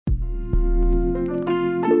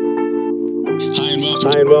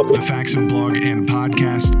Hi, and welcome to Faxon Blog and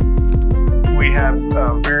Podcast. We have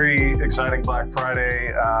a very exciting Black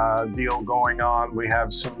Friday deal going on. We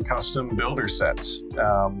have some custom builder sets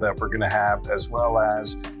that we're going to have, as well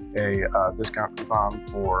as a discount coupon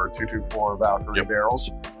for 224 Valkyrie barrels.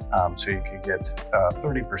 So you can get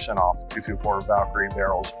 30% off 224 Valkyrie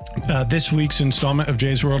barrels. This week's installment of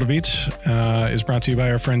Jay's World of Eats is brought to you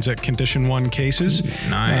by our friends at Condition One Cases.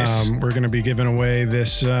 Nice. We're going to be giving away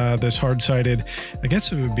this hard-sided, I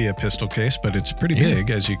guess it would be a pistol case, but it's pretty big,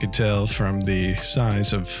 as you could tell from the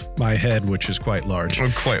size of my head, which is quite large.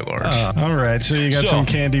 Quite large. All right, so you got some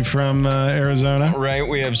candy from Arizona. Right,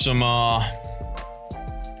 we have some,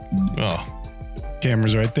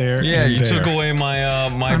 Camera's right there. Yeah, you took away my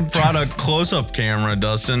my product close-up camera,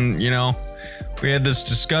 Dustin. You know, we had this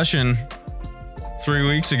discussion 3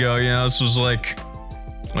 weeks ago. You know, this was like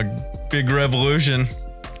a big revolution.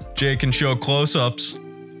 Jay can show close-ups.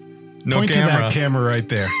 No Point camera. to that camera right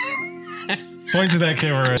there. Point to that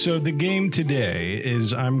camera. So the game today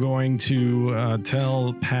is I'm going to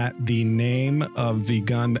tell Pat the name of the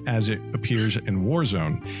gun as it appears in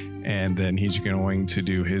Warzone. And then he's going to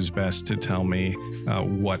do his best to tell me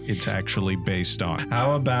what it's actually based on.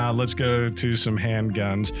 How about, let's go to some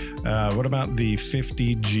handguns. What about the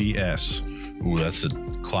 50 GS? Ooh, that's a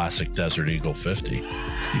classic Desert Eagle 50.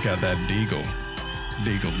 You got that Deagle.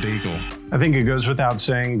 I think it goes without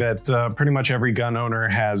saying that pretty much every gun owner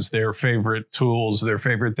has their favorite tools, their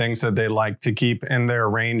favorite things that they like to keep in their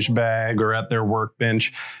range bag or at their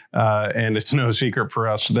workbench. And it's no secret for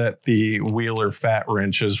us that the Wheeler Fat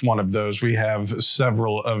Wrench is one of those. We have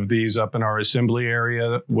several of these up in our assembly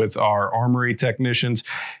area with our armory technicians.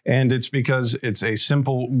 And it's because it's a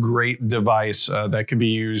simple, great device that can be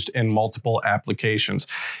used in multiple applications.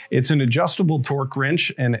 It's an adjustable torque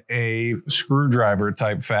wrench in a screwdriver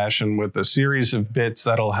type fashion with a series of bits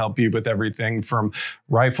that'll help you with everything from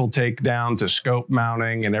rifle takedown to scope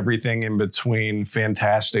mounting and everything in between.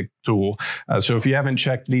 Fantastic tool. So if you haven't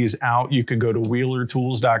checked these out, you could go to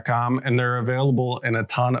wheelertools.com, and they're available in a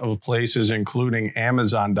ton of places, including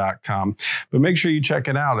amazon.com. But make sure you check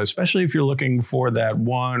it out, especially if you're looking for that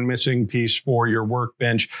one missing piece for your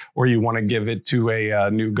workbench, or you want to give it to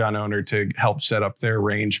a new gun owner to help set up their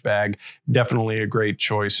range bag. Definitely a great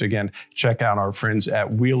choice. Again, check out our friends at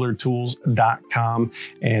wheelertools.com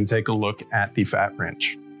and take a look at the Fat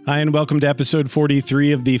Wrench. Hi, and welcome to episode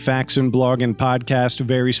 43 of the Faxon Blog and Podcast, a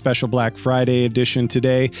very special Black Friday edition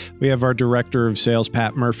today. We have our Director of Sales,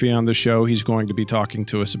 Pat Murphy, on the show. He's going to be talking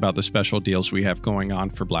to us about the special deals we have going on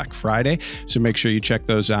for Black Friday. So make sure you check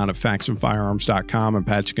those out at faxonfirearms.com, and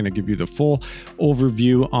Pat's going to give you the full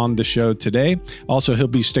overview on the show today. Also, he'll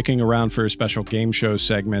be sticking around for a special game show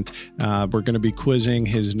segment. We're going to be quizzing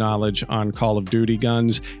his knowledge on Call of Duty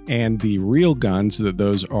guns and the real guns that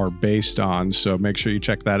those are based on. So make sure you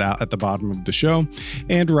check that out at the bottom of the show.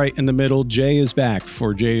 And right in the middle, Jay is back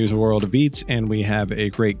for Jay's World of Eats, and we have a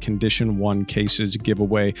great Condition One Cases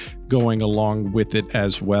giveaway going along with it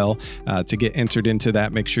as well. To get entered into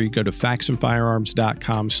that, make sure you go to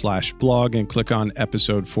faxonfirearms.com/blog and click on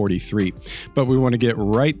episode 43. But we want to get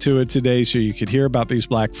right to it today so you could hear about these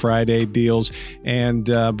Black Friday deals. And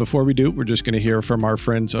before we do, we're just going to hear from our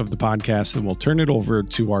friends of the podcast, and we'll turn it over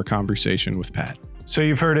to our conversation with Pat. So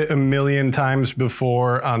you've heard it a million times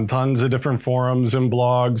before on tons of different forums and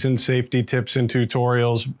blogs and safety tips and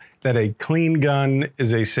tutorials that a clean gun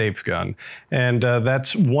is a safe gun. And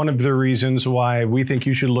that's one of the reasons why we think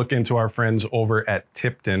you should look into our friends over at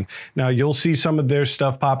Tipton. Now, you'll see some of their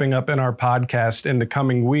stuff popping up in our podcast in the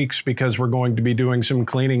coming weeks because we're going to be doing some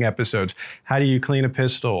cleaning episodes. How do you clean a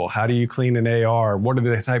pistol? How do you clean an AR? What are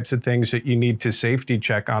the types of things that you need to safety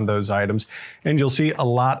check on those items? And you'll see a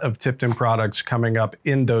lot of Tipton products coming up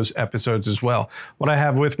in those episodes as well. What I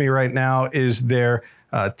have with me right now is their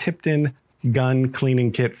Tipton gun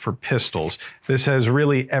cleaning kit for pistols. This has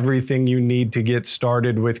really everything you need to get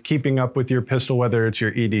started with keeping up with your pistol, whether it's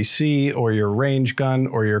your EDC or your range gun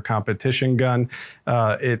or your competition gun.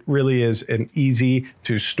 It really is an easy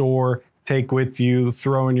to store, take with you,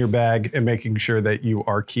 throw in your bag, and making sure that you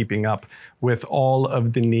are keeping up with all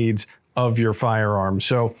of the needs of your firearm.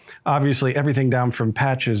 So obviously everything down from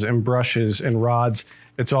patches and brushes and rods,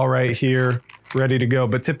 it's all right here, ready to go.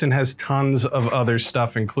 But Tipton has tons of other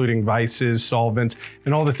stuff, including vices, solvents,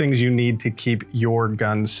 and all the things you need to keep your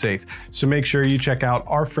guns safe. So make sure you check out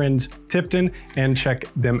our friends Tipton and check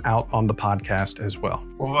them out on the podcast as well.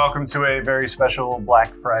 Well, welcome to a very special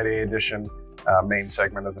Black Friday edition main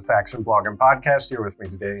segment of the Faxon Blog and Podcast. Here with me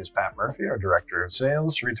today is Pat Murphy, our Director of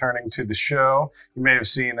Sales, returning to the show. You may have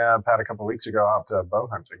seen Pat a couple of weeks ago out bow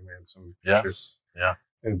hunting. We had some Yes. Yeah.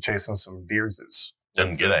 chasing some deerses.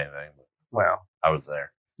 Didn't get anything. Well, I was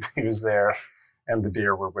there. He was there, and the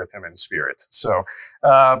deer were with him in spirit. So,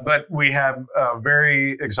 but we have a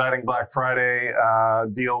very exciting Black Friday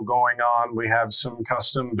deal going on. We have some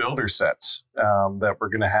custom builder sets that we're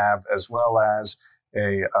going to have, as well as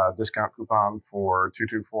a discount coupon for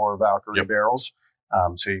 224 Valkyrie barrels.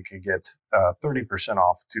 So you can get 30%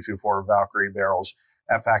 off 224 Valkyrie barrels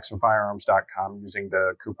at faxonfirearms.com using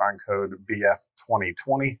the coupon code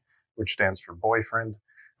BF2020, which stands for boyfriend,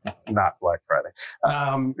 not Black Friday.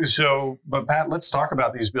 But Pat, let's talk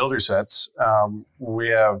about these builder sets. We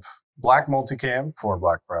have black multicam for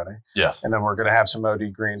Black Friday. Yes. And then we're going to have some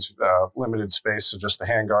OD greens, limited space. So just the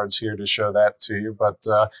handguards here to show that to you. But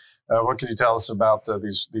what can you tell us about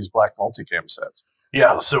these black multicam sets?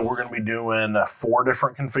 Yeah. So we're going to be doing 4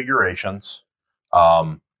 different configurations.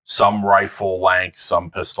 Some rifle length, some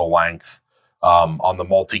pistol length. On the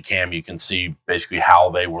multicam, you can see basically how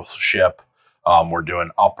they will ship. We're doing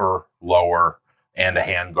upper, lower, and a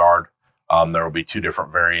handguard. There will be 2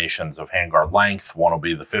 different variations of handguard length. One will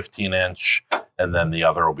be the 15-inch, and then the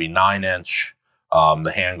other will be 9-inch.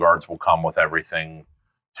 The handguards will come with everything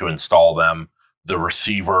to install them. The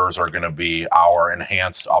receivers are going to be our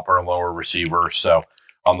enhanced upper and lower receivers. So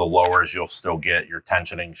on the lowers, you'll still get your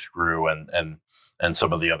tensioning screw and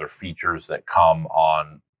some of the other features that come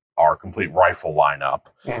on our complete rifle lineup.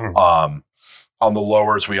 Mm-hmm. On the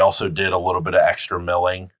lowers, we also did a little bit of extra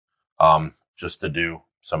milling, just to do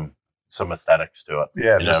some aesthetics to it.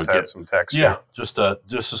 Yeah, just to add some texture. Yeah, just to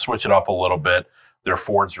switch it up a little bit. They're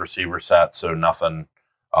Ford's receiver sets, so nothing,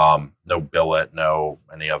 no billet, no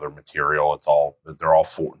any other material. They're all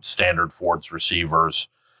standard Ford's receivers.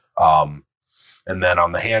 And then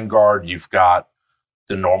on the handguard, you've got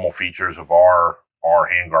the normal features of our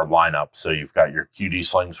handguard lineup. So you've got your QD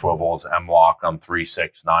sling swivels, M-LOK on 3,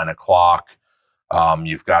 6, 9 o'clock.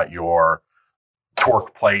 You've got your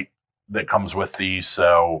torque plate that comes with these.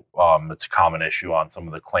 So it's a common issue on some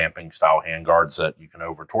of the clamping style handguards that you can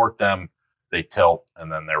over torque them, they tilt,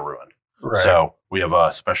 and then they're ruined. Right. So we have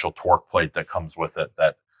a special torque plate that comes with it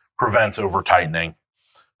that prevents over tightening.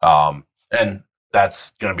 And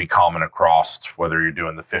that's going to be common across whether you're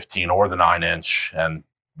doing the 15 or the 9-inch, and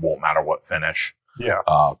won't matter what finish. Yeah.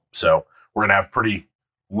 So we're going to have pretty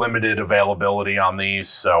limited availability on these.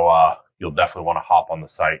 So you'll definitely want to hop on the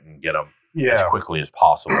site and get them as quickly as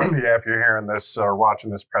possible. Yeah, if you're hearing this or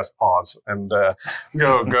watching this, press pause and go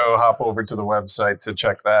hop over to the website to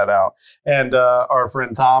check that out. And our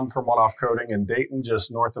friend Tom from One Off Coating in Dayton,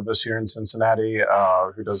 just north of us here in Cincinnati,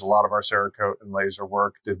 who does a lot of our Cerakote and laser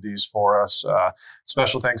work, did these for us.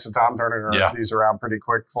 Special thanks to Tom turning these around pretty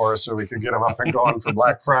quick for us so we could get them up and going for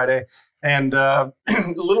Black Friday. And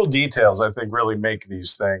little details, I think, really make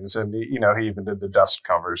these things. And, he even did the dust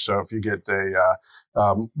covers. So if you get a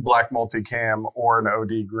black multicam or an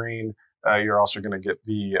OD green, you're also going to get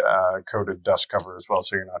the coated dust cover as well.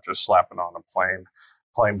 So you're not just slapping on a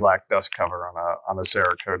plain black dust cover on a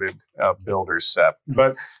Cerakoted builder set.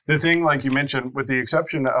 But the thing, like you mentioned, with the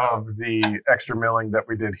exception of the extra milling that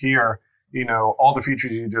we did here, all the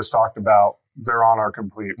features you just talked about, they're on our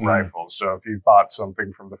complete rifles. So if you've bought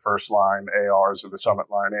something from the first line ARs or the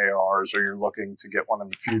Summit line ARs, or you're looking to get one in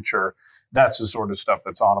the future, that's the sort of stuff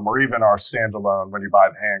that's on them. Or even our standalone, when you buy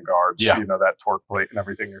the handguards, that torque plate and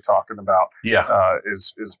everything you're talking about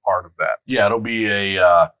is part of that. Yeah, it'll be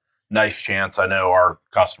a nice chance. I know our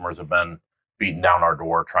customers have been beating down our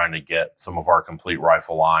door trying to get some of our complete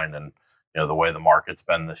rifle line, and the way the market's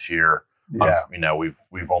been this year. Yeah.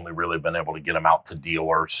 We've only really been able to get them out to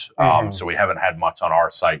dealers. So we haven't had much on our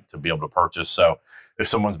site to be able to purchase. So if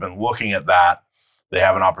someone's been looking at that, they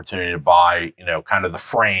have an opportunity to buy, kind of the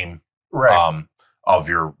frame of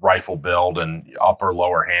your rifle build, and upper,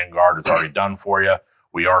 lower handguard is already done for you.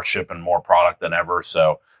 We are shipping more product than ever.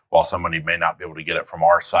 So while somebody may not be able to get it from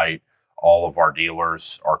our site, all of our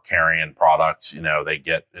dealers are carrying products.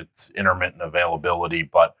 It's intermittent availability,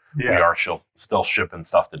 but we are still shipping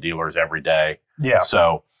stuff to dealers every day. Yeah.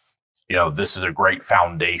 So, this is a great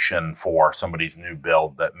foundation for somebody's new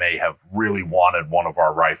build that may have really wanted one of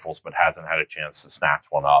our rifles, but hasn't had a chance to snatch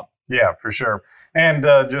one up. Yeah, for sure. And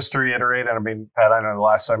just to reiterate, and I mean, Pat, I know the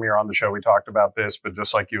last time you were on the show, we talked about this, but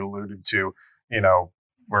just like you alluded to,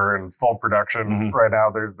 we're in full production right now.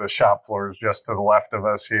 The shop floor is just to the left of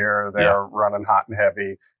us here. They are running hot and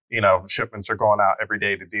heavy. Shipments are going out every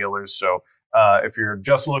day to dealers. So if you're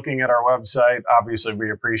just looking at our website, obviously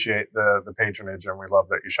we appreciate the patronage, and we love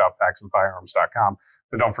that you shop faxonfirearms.com.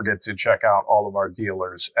 But don't forget to check out all of our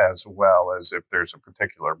dealers, as well as if there's a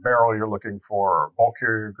particular barrel you're looking for, or a bulk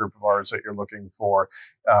carrier group of ours that you're looking for.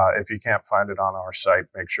 If you can't find it on our site,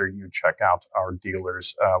 make sure you check out our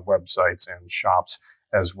dealers' websites and shops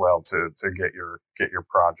as well to get your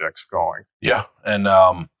projects going. Yeah, and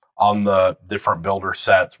on the different builder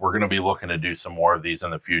sets, we're going to be looking to do some more of these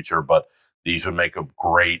in the future, but these would make a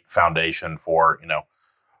great foundation for,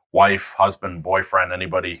 wife, husband, boyfriend,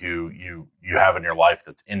 anybody who you have in your life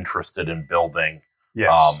that's interested in building.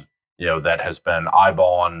 Yes. That has been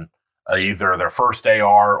eyeballing either their first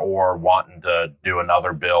AR or wanting to do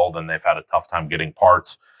another build, and they've had a tough time getting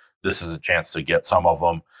parts. This is a chance to get some of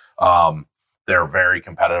them. They're very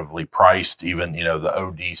competitively priced. Even, the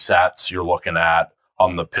OD sets you're looking at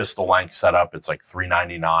on the pistol length setup, it's like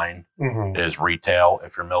 $399 is retail.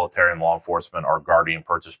 If you're military and law enforcement, our Guardian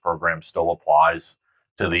purchase program still applies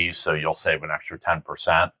to these, so you'll save an extra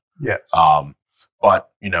 10%. Yes. But,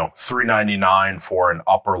 $399 for an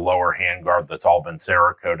upper lower handguard that's all been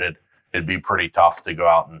Cerakoted, it'd be pretty tough to go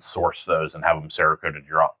out and source those and have them Cerakoted.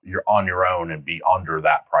 You're on your own and be under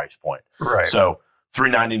that price point. Right. So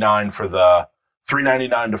 $399 for the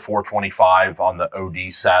 $399 to $425 on the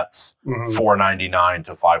OD sets, $499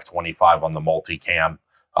 to $525 on the multicam.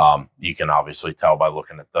 You can obviously tell by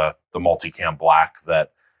looking at the multicam black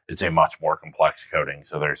that it's a much more complex coating.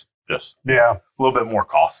 So there's just a little bit more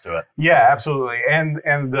cost to it. Yeah, absolutely. And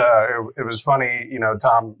it was funny,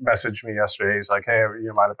 Tom messaged me yesterday. He's like, hey,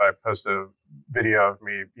 you mind if I post a video of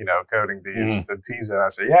me, coating these to tease it? I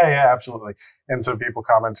said, yeah, absolutely. And so people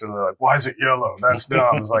commented, they're like, why is it yellow? That's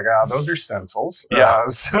dumb. It's like, those are stencils. Yeah.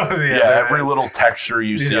 Every little texture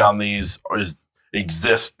you see on these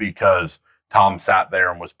exists because Tom sat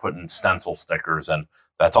there and was putting stencil stickers, and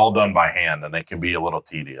that's all done by hand, and it can be a little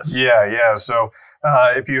tedious. Yeah. So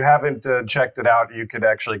if you haven't checked it out, you could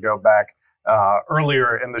actually go back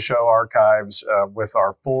earlier in the show archives with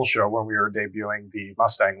our full show when we were debuting the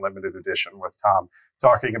Mustang Limited Edition with Tom,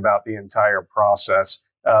 talking about the entire process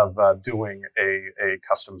of doing a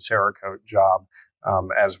custom Cerakote job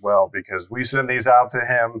as well, because we send these out to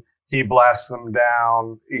him. He blasts them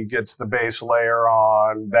down. He gets the base layer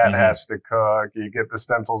on. That has to cook. You get the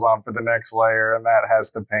stencils on for the next layer, and that has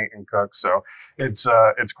to paint and cook. So it's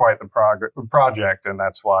quite the project, and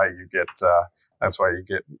that's why you get a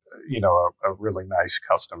really nice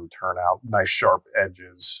custom turnout, nice sharp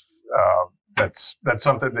edges. That's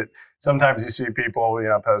something that sometimes you see people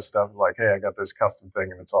post stuff like, hey, I got this custom thing,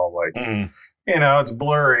 and it's all like. It's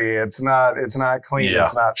blurry. It's not clean. Yeah.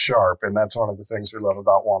 It's not sharp. And that's one of the things we love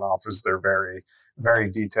about One-Off is they're very, very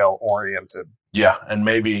detail oriented. Yeah. And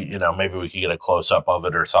maybe we could get a close up of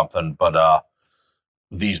it or something, but,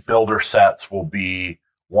 these builder sets will be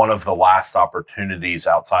one of the last opportunities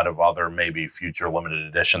outside of other maybe future limited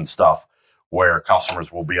edition stuff where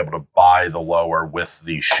customers will be able to buy the lower with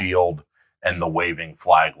the shield and the waving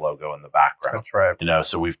flag logo in the background. That's right.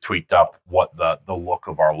 So we've tweaked up what the look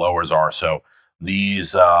of our lowers are. So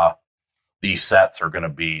these sets are going to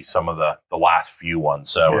be some of the last few ones.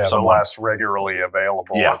 So if the last regularly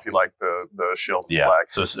available, if you like the shield and flag.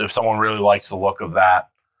 So if someone really likes the look of that,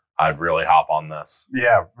 I'd really hop on this.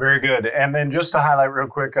 Yeah, very good. And then just to highlight real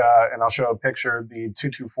quick, and I'll show a picture, the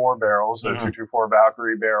 224 barrels, the 224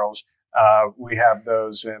 Valkyrie barrels. We have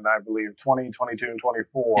those in, I believe, 20, 22, and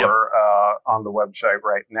 24 on the website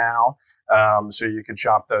right now. So you can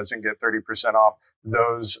shop those and get 30% off.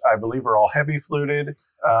 Those, I believe, are all heavy fluted.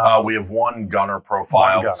 We have one gunner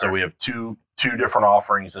profile. So we have two different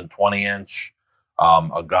offerings in 20-inch,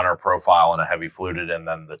 a gunner profile and a heavy fluted, and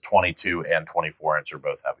then the 22 and 24-inch are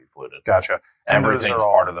both heavy fluted. Gotcha. Everything's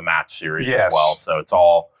part of the match series as well. So it's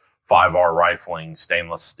all 5R rifling,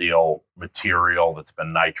 stainless steel material that's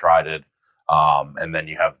been nitrided. And then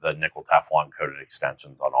you have the nickel Teflon coated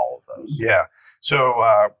extensions on all of those. Yeah. So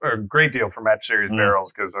a great deal for match series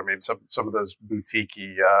barrels, because I mean some of those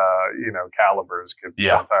boutique-y calibers could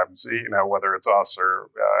sometimes, whether it's us or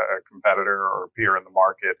a competitor or a peer in the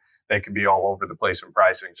market, they could be all over the place in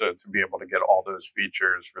pricing. So to be able to get all those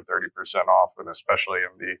features for 30% off, and especially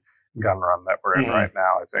in the gun run that we're in right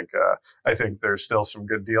now, I think there's still some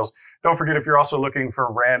good deals. Don't forget, if you're also looking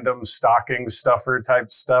for random stocking stuffer type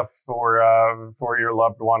stuff for your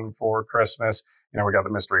loved one for Christmas, we got the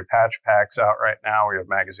mystery patch packs out right now. We have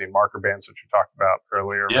magazine marker bands, which we talked about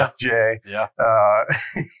earlier with Jay. Yeah.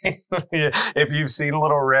 If you've seen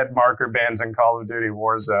little red marker bands in Call of Duty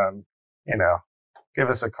Warzone, give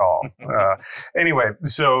us a call. Anyway,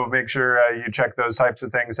 so make sure you check those types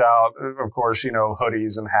of things out. Of course,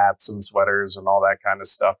 hoodies and hats and sweaters and all that kind of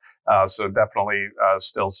stuff. So definitely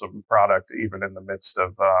still some product, even in the midst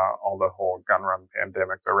of all the whole gun run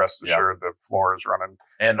pandemic. But rest assured, the floor is running.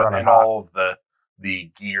 And all of the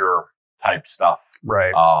gear type stuff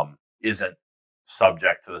isn't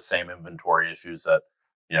subject to the same inventory issues that,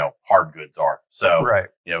 hard goods are. So,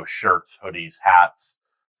 shirts, hoodies, hats,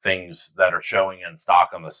 things that are showing in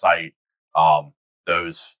stock on the site,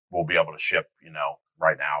 those we'll be able to ship,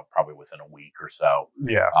 right now, probably within a week or so.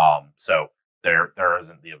 Yeah. So there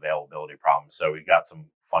isn't the availability problem. So we got some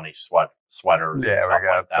funny sweaters. Yeah,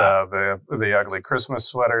 and stuff we got the ugly Christmas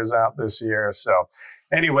sweaters out this year. So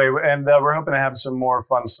anyway, and we're hoping to have some more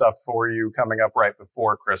fun stuff for you coming up right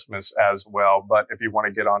before Christmas as well. But if you want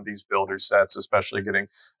to get on these builder sets, especially getting,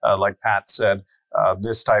 like Pat said,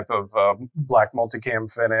 this type of black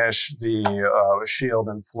multicam finish, the shield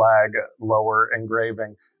and flag lower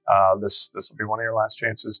engraving, this will be one of your last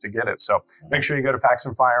chances to get it. So make sure you go to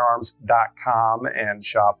PaxtonFirearms.com and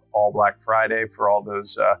shop all Black Friday for all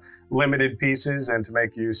those limited pieces, and to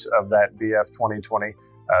make use of that BF 2020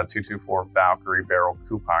 224 Valkyrie barrel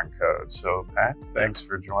coupon code. So Pat, thanks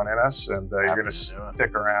for joining us, and you're going to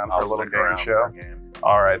stick around for a little game show.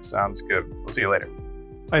 All right, sounds good. We'll see you later.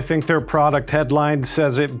 I think their product headline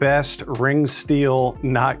says it best: ring steel,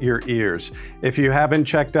 not your ears. If you haven't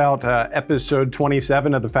checked out episode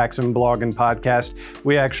 27 of the Faxon Blog and Podcast,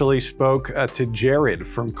 we actually spoke to Jared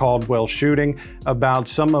from Caldwell Shooting about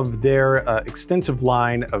some of their extensive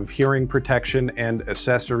line of hearing protection and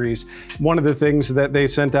accessories. One of the things that they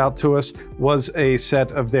sent out to us was a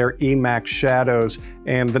set of their EMAX Shadows.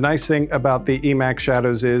 And the nice thing about the EMAX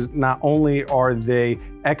Shadows is not only are they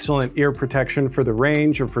excellent ear protection for the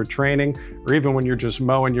range or for training, or even when you're just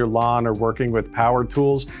mowing your lawn or working with power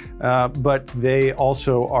tools, but they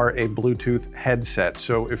also are a Bluetooth headset.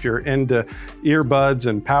 So if you're into earbuds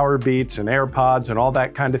and power beats and AirPods and all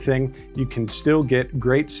that kind of thing, you can still get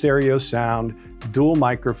great stereo sound, dual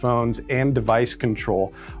microphones, and device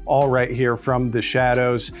control, all right here from the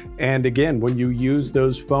Shadows. And again, when you use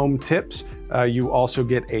those foam tips, you also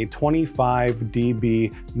get a 25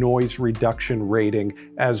 dB noise reduction rating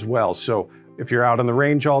as well. So if you're out on the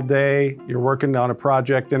range all day, you're working on a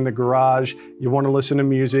project in the garage, you want to listen to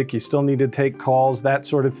music, you still need to take calls, that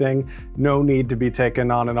sort of thing, no need to be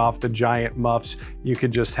taken on and off the giant muffs. You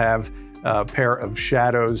could just have a pair of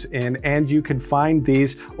Shadows in, and you can find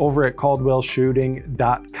these over at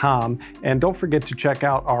caldwellshooting.com. And don't forget to check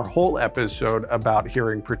out our whole episode about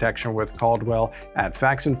hearing protection with Caldwell at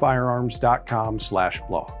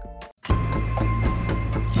faxonfirearms.com/blog.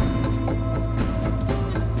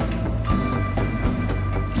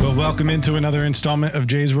 Well, welcome into another installment of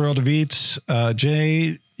Jay's World of Eats.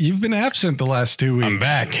 Jay, you've been absent the last 2 weeks. I'm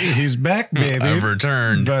back. He's back, baby. I've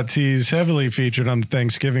returned. But he's heavily featured on the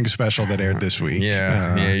Thanksgiving special that aired this week.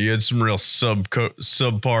 Yeah, you had some real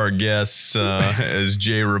subpar guests as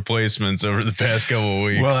Jay replacements over the past couple of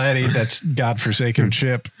weeks. Well, Eddie, that's godforsaken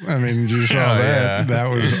Chip. I mean, you saw that. Yeah. That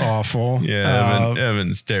was awful. Yeah,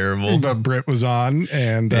 Evan's terrible. But Britt was on,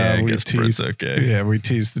 and we teased. Britt's okay. Yeah, we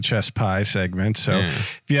teased the chest pie segment. So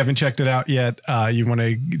if you haven't checked it out yet, you want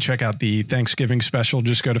to check out the Thanksgiving special,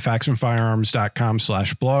 just go to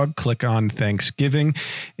faxonfirearms.com/blog, click on Thanksgiving,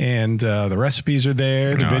 and the recipes are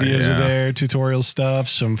there, the videos are there, tutorial stuff,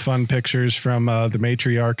 some fun pictures from the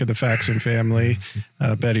matriarch of the Faxon family,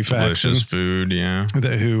 Betty Faxon. Delicious food,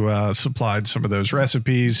 who supplied some of those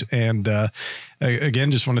recipes. And again,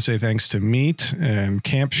 just want to say thanks to Meat and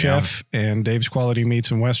Camp Chef and Dave's Quality Meats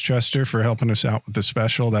in Westchester for helping us out with the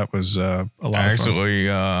special. That was a lot of fun. I actually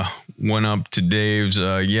went up to Dave's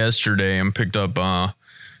yesterday and picked up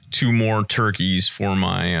 2 more turkeys for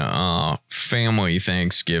my family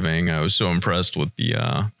Thanksgiving. I was so impressed with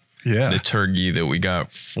the turkey that we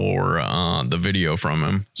got for the video from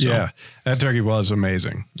him. So, yeah, that turkey was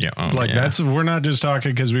amazing. Yeah, we're not just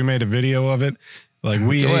talking because we made a video of it. Like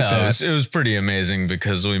we ate that. It was pretty amazing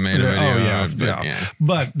because we made a video of it.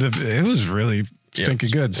 But it was really stinky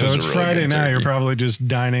good. So it's really Friday now. You're probably just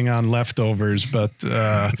dining on leftovers, but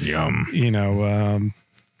yum.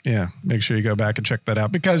 Make sure you go back and check that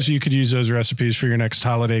out, because you could use those recipes for your next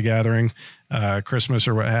holiday gathering, Christmas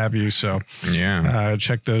or what have you. So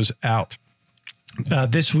check those out.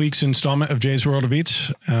 This week's installment of Jay's World of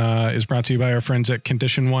Eats is brought to you by our friends at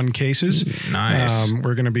Condition One Cases. Nice.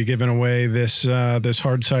 We're going to be giving away this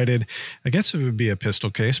hard-sided, I guess it would be a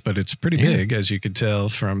pistol case, but it's pretty big, as you could tell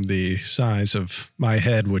from the size of my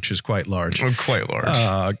head, which is quite large. Quite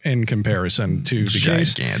large. In comparison to the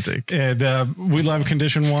case. Gigantic. And we love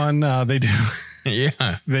Condition One. They do...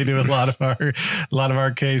 they do a lot of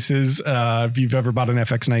our cases. If you've ever bought an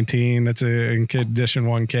FX19, that's a Condition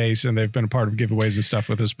One case, and they've been a part of giveaways and stuff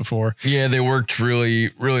with us before. Yeah, they worked really,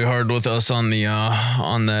 really hard with us on the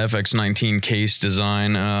FX19 case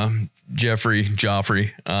design.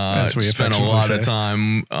 Joffrey, As we spent a affectionately lot say. of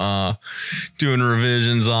time doing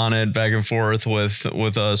revisions on it back and forth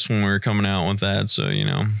with us when we were coming out with that. So,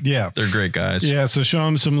 Yeah. they're great guys. Yeah, so show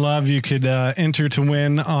them some love. You could enter to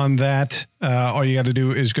win on that. All you got to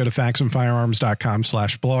do is go to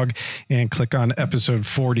faxonfirearms.com/blog and click on episode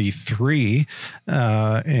 43.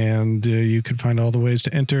 And you can find all the ways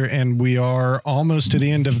to enter. And we are almost to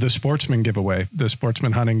the end of the Sportsman giveaway, the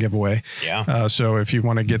Sportsman hunting giveaway. Yeah. So if you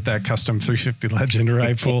want to get that custom 350 Legend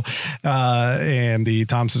rifle and the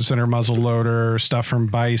Thompson Center muzzle loader, stuff from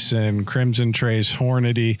Bison, Crimson Trace,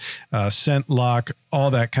 Hornady, Scent Lock, all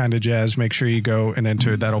that kind of jazz, make sure you go and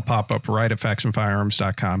enter. That'll pop up right at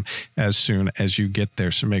faxonfirearms.com as soon as you get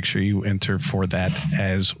there. So make sure you enter for that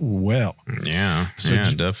as well. Yeah. So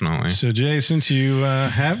Definitely. So Jay, since you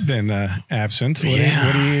have been absent,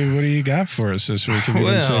 what do you got for us this week? Have you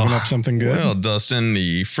been saving up something good? Well, Dustin,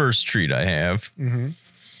 the first treat I have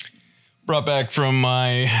brought back from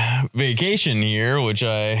my vacation here, which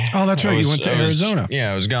Oh, that's right. You went to Arizona.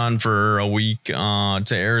 I was gone for a week to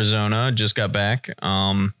Arizona. Just got back.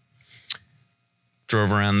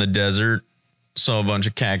 Drove around the desert, saw a bunch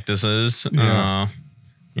of cactuses,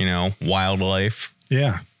 wildlife.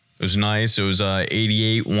 Yeah. It was nice. It was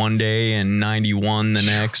 88 one day and 91 the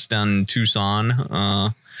next down in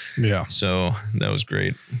Tucson. Yeah. So that was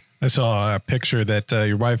great. I saw a picture that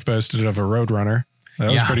your wife posted of a Roadrunner.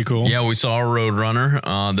 That was pretty cool. Yeah, we saw a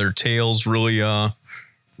Roadrunner. Their tails really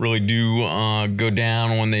do go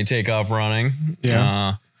down when they take off running.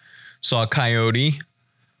 Yeah. Saw a coyote. Did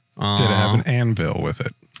it have an anvil with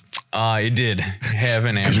it? It did have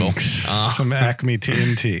an anvil. Some Acme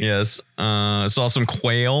TNT. Yes. Saw some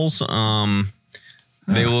quails.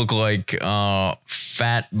 They look like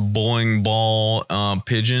fat bowling ball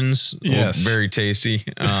pigeons. Yes. Look very tasty.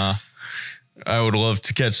 I would love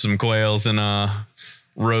to catch some quails and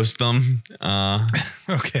roast them.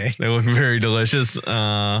 Okay. They look very delicious.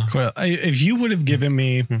 Well, if you would have given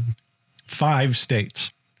me 5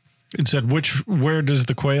 states and said, where does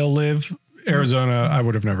the quail live? Arizona, I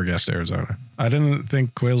would have never guessed Arizona. I didn't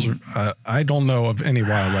think quails were, I don't know of any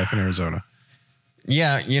wildlife in Arizona.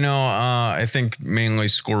 Yeah, I think mainly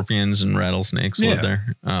scorpions and rattlesnakes live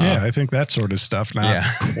there. Yeah, I think that sort of stuff, not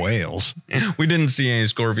quails. We didn't see any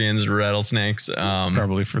scorpions or rattlesnakes.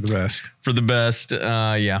 Probably for the best. For the best.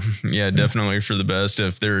 Definitely for the best.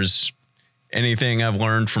 If there's anything I've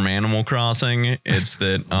learned from Animal Crossing, it's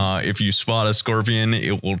that if you spot a scorpion,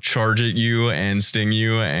 it will charge at you and sting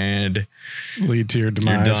you and lead to your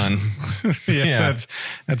demise. You're done.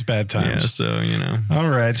 That's bad times. Yeah, so, All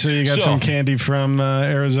right, so you got some candy from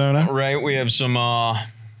Arizona. Right, we have some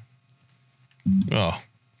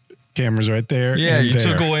cameras right there. Yeah, you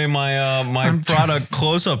took away my my product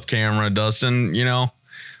close-up camera, Dustin.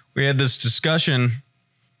 We had this discussion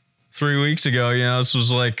 3 weeks ago. This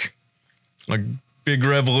was like big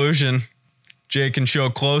revolution. Jay can show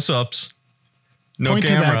close-ups. No Point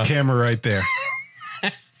camera. to that camera right there.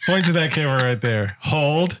 Point to that camera right there.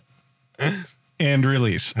 Hold and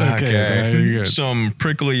release. Okay. Very good. Some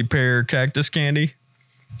prickly pear cactus candy.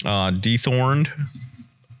 Dethorned.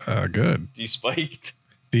 Good. Despiked.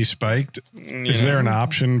 Despiked. Is there an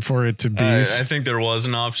option for it to be? I think there was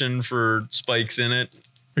an option for spikes in it.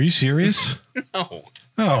 Are you serious? No.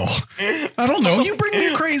 Oh, I don't know. You bring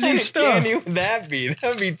me crazy stuff. What would that be? That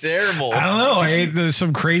would be terrible. I don't know. I ate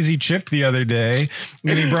some crazy chip the other day,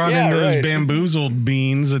 and he brought in those bamboozled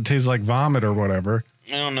beans that taste like vomit or whatever.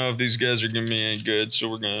 I don't know if these guys are going to be any good, so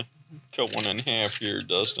we're going to cut one in half here,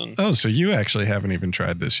 Dustin. Oh, so you actually haven't even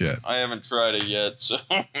tried this yet? I haven't tried it yet, so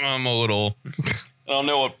I'm a little... I don't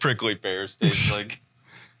know what prickly pears taste like.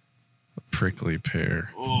 Prickly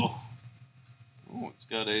pear. Oh, it's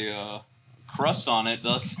got a crust on it,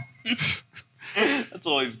 Dustin. That's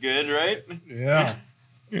always good, right? Yeah.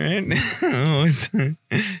 Right? Always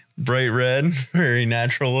bright red, very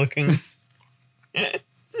natural looking. Oh,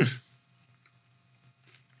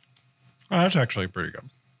 that's actually pretty good.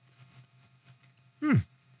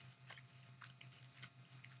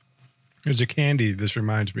 There's a candy this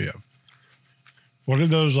reminds me of. What are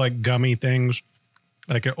those like gummy things?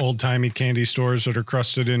 Like at old-timey candy stores that are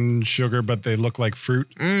crusted in sugar, but they look like fruit.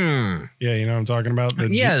 Mm. Yeah, you know what I'm talking about? The it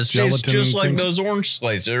tastes gelatin just like things. those orange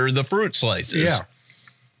slices or the fruit slices. Yeah.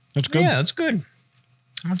 That's good. Yeah, that's good.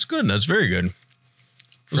 That's good. That's very good.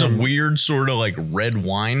 There's a weird sort of like red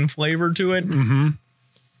wine flavor to it. Mm-hmm.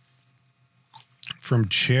 From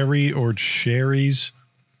Cherry or Sherry's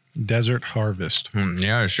Desert Harvest.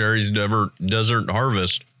 Yeah, Sherry's Desert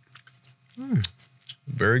Harvest.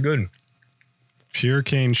 Very good. Pure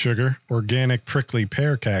cane sugar, organic prickly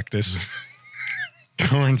pear cactus,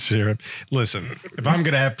 Corn syrup. Listen, if I'm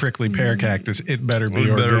going to have prickly pear cactus, it better be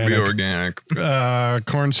organic.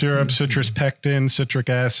 Corn syrup, citrus pectin, citric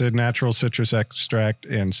acid, natural citrus extract,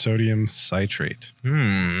 and sodium citrate.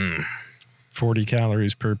 40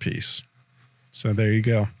 calories per piece. So there you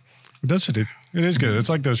go. It does fit. It is good. It's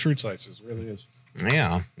like those fruit slices. It really is.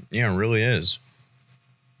 Yeah. Yeah, it really is.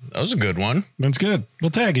 That was a good one. That's good. We'll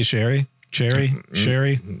tag you, Sherry. Sherry.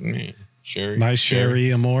 Sherry. Nice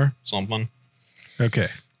Sherry Amore. Something. Okay.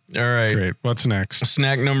 All right. Great. What's next?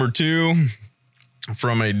 Snack number 2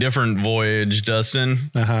 from a different voyage,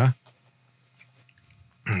 Dustin.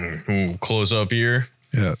 Ooh, close up here.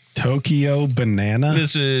 Yeah. Tokyo Banana.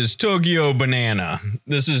 This is Tokyo Banana.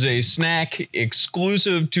 This is a snack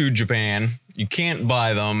exclusive to Japan. You can't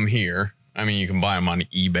buy them here. I mean, you can buy them on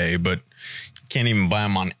eBay, but you can't even buy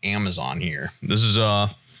them on Amazon here. This is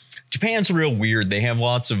Japan's real weird. They have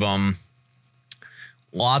lots of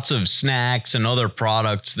snacks and other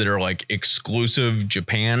products that are like exclusive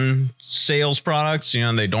Japan sales products. You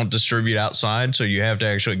know, they don't distribute outside, so you have to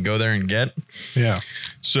actually go there and get. Yeah.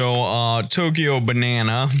 So Tokyo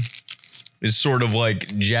Banana is sort of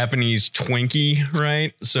like Japanese Twinkie,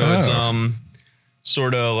 right? So it's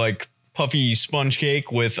sort of like puffy sponge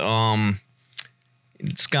cake with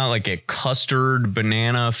it's got like a custard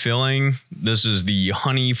banana filling. This is the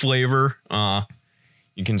honey flavor.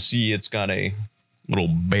 You can see it's got a little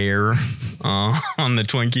bear on the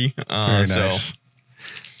Twinkie. Very nice.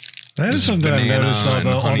 That is something I've noticed.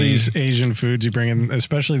 All these Asian foods you bring in,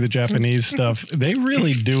 especially the Japanese stuff, they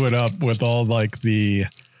really do it up with all like the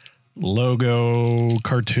logo,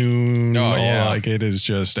 cartoon. Oh, yeah. Like it is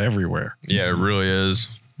just everywhere. Yeah, it really is.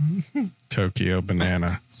 Tokyo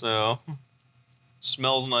Banana. So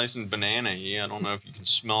smells nice and banana-y. I don't know if you can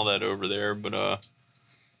smell that over there, but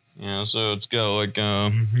yeah, so it's got like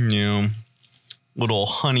little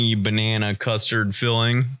honey banana custard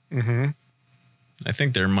filling. Mm-hmm. I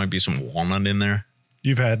think there might be some walnut in there.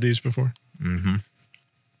 You've had these before? Mm-hmm.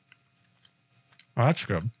 Oh, that's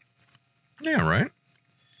good. Yeah, right?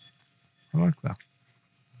 I like that.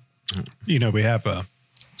 You know, we have a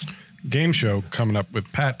game show coming up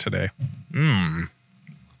with Pat today. And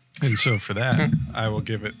so for that, I will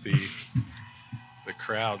give it the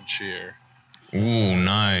crowd cheer. Ooh,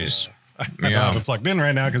 nice. I don't have it plugged in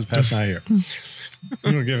right now because Pat's not here.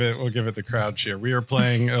 We'll give it the crowd cheer. We are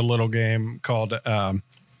playing a little game called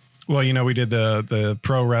we did the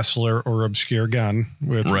pro wrestler or obscure gun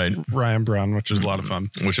with Ryan Braun, which is a lot of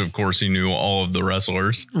fun. Which of course he knew all of the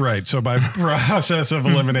wrestlers. Right. So by process of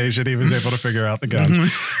elimination, he was able to figure out the guns.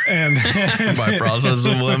 And by process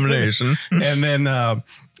of elimination. And then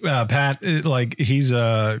Pat,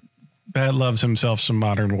 Pat loves himself some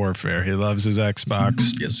Modern Warfare. He loves his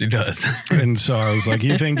Xbox. Yes, he does. And so I was like,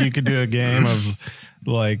 you think you could do a game of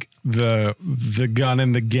like the gun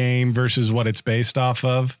in the game versus what it's based off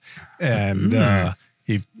of? And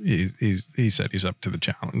he said he's up to the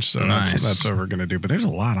challenge. So that's what we're going to do. But there's a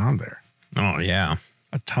lot on there. Oh, yeah.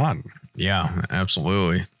 A ton. Yeah,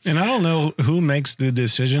 absolutely. And I don't know who makes the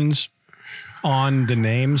decisions on the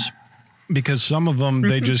names. Because some of them,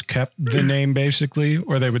 they just kept the name basically,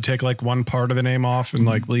 or they would take like one part of the name off and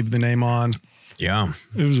like leave the name on. Yeah.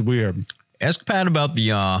 It was weird. Ask Pat about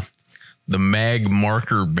the mag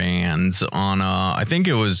marker bands on, I think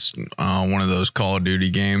it was one of those Call of Duty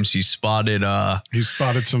games. He spotted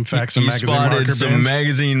some facts and magazine marker bands.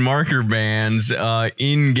 Magazine marker bands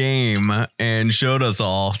in game and showed us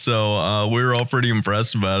all. So we were all pretty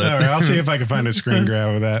impressed about it. All right, I'll see if I can find a screen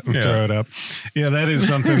grab of that and throw it up. Yeah, that is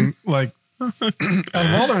something like out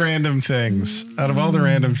of all the random things,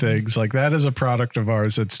 like that is a product of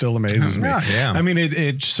ours that still amazes me. Yeah. I mean,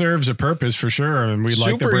 it serves a purpose for sure. And we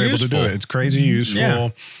like that we're able to do it. It's crazy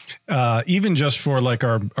useful. Yeah. Even just for like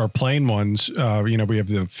our plain ones, we have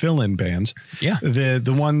the fill-in bands. Yeah.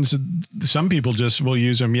 The ones, some people just will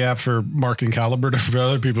use them, for marking caliber. But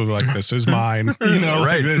other people are like, this is mine.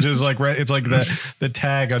 Right. It's just like, it's like the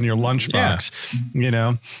tag on your lunchbox,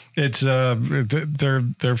 it's,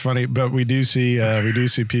 they're funny, but we do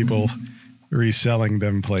see people reselling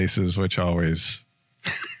them places, which always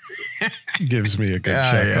gives me a good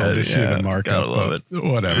chuckle to see the market. Gotta love it.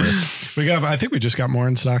 Whatever. I think we just got more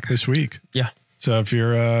in stock this week. Yeah. So if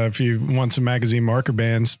you want some magazine marker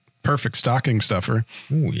bands, perfect stocking stuffer.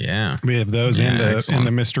 Oh yeah. We have those in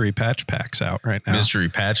the mystery patch packs out right now. Mystery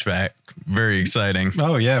patch pack. Very exciting.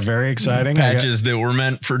 Oh yeah, very exciting. Patches that were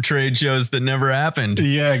meant for trade shows that never happened.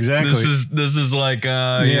 Yeah, exactly. This is like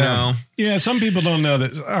Yeah, some people don't know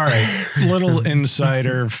this. All right. Little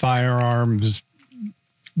insider firearms,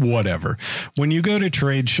 whatever. When you go to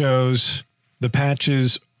trade shows, the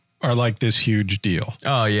patches are like this huge deal.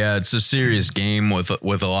 Oh yeah, it's a serious game with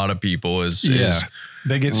a lot of people. Is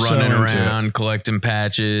they get running so around collecting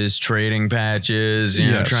patches, trading patches,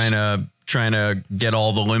 you know, trying to get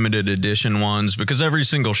all the limited edition ones, because every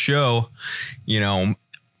single show, you know,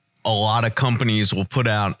 a lot of companies will put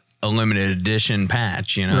out a limited edition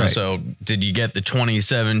patch, you know. Right. So did you get the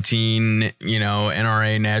 2017, you know,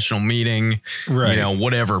 NRA national meeting, you know,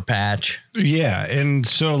 whatever patch? Yeah. And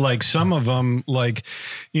so like some of them, like,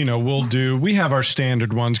 you know, we have our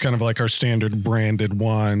standard ones, kind of like our standard branded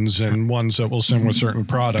ones and ones that we'll send with certain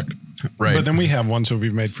product. Right. But then we have ones that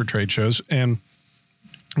we've made for trade shows, and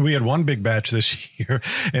we had one big batch this year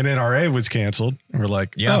and NRA was canceled. And we're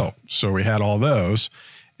like, oh, so we had all those.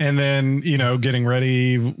 And then, you know, getting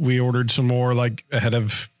ready, we ordered some more like ahead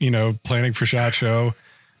of, you know, planning for SHOT Show.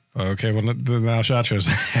 Okay, well, now SHOT Show is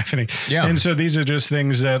happening. Yeah. And so these are just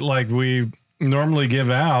things that like we normally give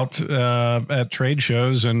out at trade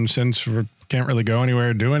shows. And since we can't really go anywhere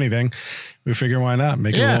or do anything, we figure why not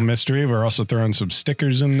make it a little mystery. We're also throwing some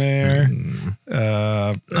stickers in there.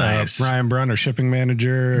 Nice. Brian Brunn, our shipping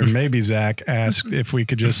manager, and maybe Zach asked if we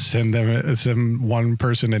could just send one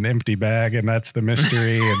person an empty bag, and that's the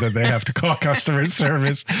mystery, and then they have to call customer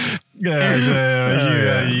service. You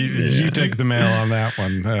take the mail on that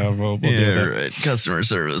one. We'll do that. Right. Customer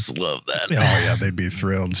service love that. Oh yeah, they'd be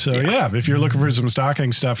thrilled. So if you're looking for some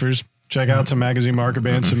stocking stuffers, check out some magazine market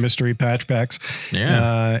bands, some mystery patch packs.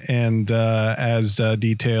 Yeah. And as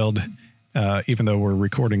detailed, even though we're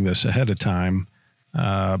recording this ahead of time,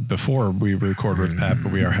 before we record with Pat,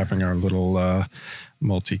 but we are having our little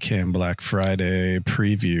multicam Black Friday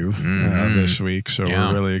preview this week. So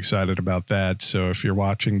we're really excited about that. So if you're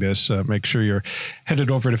watching this, make sure you're headed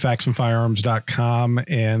over to faxonfirearms.com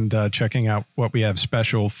and checking out what we have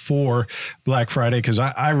special for Black Friday, because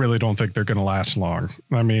I really don't think they're going to last long.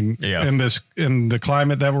 I mean, in the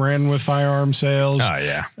climate that we're in with firearm sales,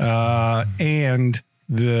 and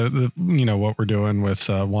the you know what we're doing with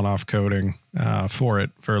one-off coding for a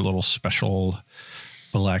little special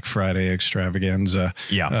Black Friday extravaganza.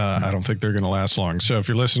 I don't think they're going to last long. So if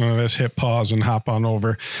you're listening to this, hit pause and hop on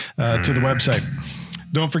over to the website.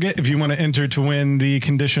 Don't forget, if you want to enter to win the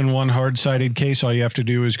Condition 1 hard-sided case, all you have to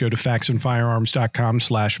do is go to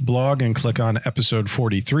faxonfirearms.com/blog and click on episode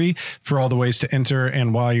 43 for all the ways to enter.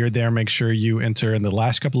 And while you're there, make sure you enter in the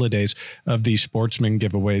last couple of days of the Sportsman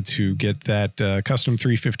giveaway to get that custom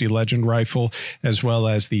 350 Legend rifle, as well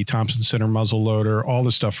as the Thompson Center muzzle loader, all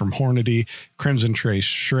the stuff from Hornady, Crimson Trace,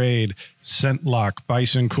 Schrade, Scentlock,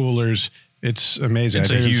 Bison coolers. It's amazing. It's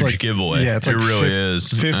a huge giveaway. Yeah, it really is.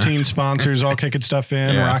 15 sponsors all kicking stuff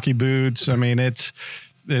in. Rocky Boots. I mean, it's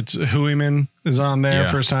Hooyman is on there.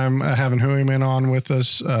 First time having Hooyman on with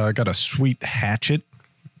us. Got a sweet hatchet.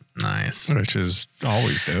 Nice. Which is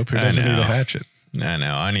always dope. Who doesn't need a hatchet? I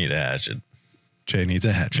know. I need a hatchet. Jay needs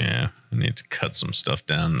a hatchet. Yeah. I need to cut some stuff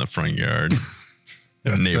down in the front yard.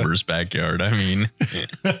 Neighbor's backyard. I mean,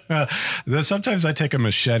 sometimes I take a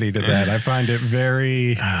machete to that. I find it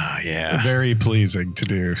very, very pleasing to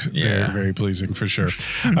do. Very, very pleasing for sure.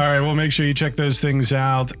 All right. Well, make sure you check those things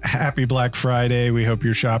out. Happy Black Friday. We hope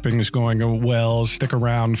your shopping is going well. Stick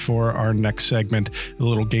around for our next segment, a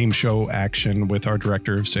little game show action with our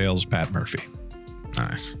director of sales, Pat Murphy.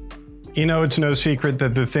 Nice. You know, it's no secret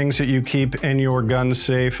that the things that you keep in your gun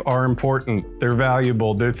safe are important. They're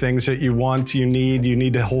valuable. They're things that you want, you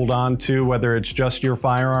need to hold on to, whether it's just your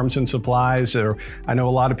firearms and supplies, or I know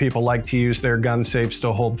a lot of people like to use their gun safes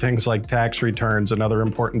to hold things like tax returns and other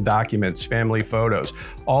important documents, family photos.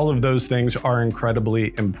 All of those things are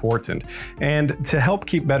incredibly important. And to help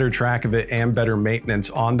keep better track of it and better maintenance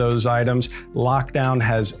on those items, Lockdown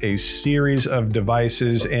has a series of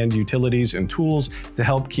devices and utilities and tools to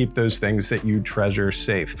help keep those things that you treasure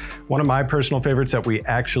safe. One of my personal favorites that we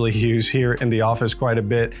actually use here in the office quite a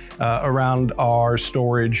bit around our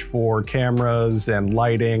storage for cameras and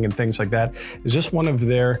lighting and things like that is just one of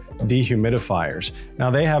their dehumidifiers. Now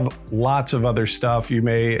they have lots of other stuff. You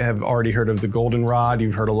may have already heard of the Goldenrod.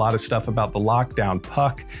 You've heard a lot of stuff about the Lockdown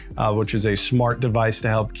Puck, which is a smart device to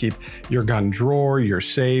help keep your gun drawer, your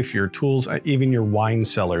safe, your tools, even your wine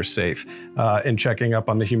cellar safe, and checking up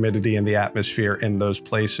on the humidity and the atmosphere in those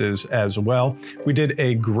places as well. We did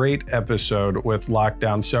a great episode with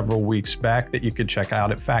Lockdown several weeks back that you could check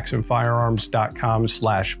out at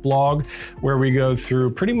faxonfirearms.com/blog, where we go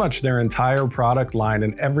through pretty much their entire product line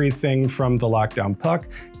and everything from the Lockdown Puck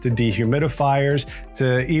to dehumidifiers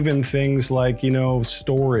to even things like,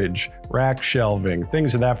 storage, rack shelving,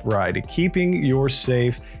 things of that variety. Keeping your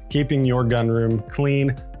safe, keeping your gun room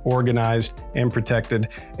clean, organized and protected.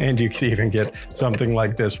 And you could even get something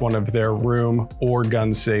like this, one of their room or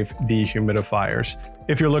gun safe dehumidifiers.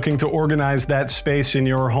 If you're looking to organize that space in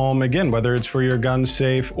your home, again, whether it's for your gun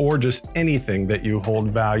safe or just anything that you hold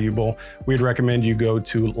valuable, we'd recommend you go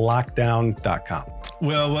to lockdown.com.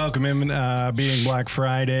 Well, welcome in. Being Black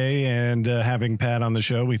Friday and having Pat on the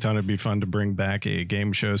show, we thought it'd be fun to bring back a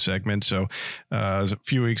game show segment. So a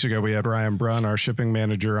few weeks ago, we had Ryan Brunn, our shipping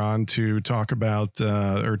manager, on to talk about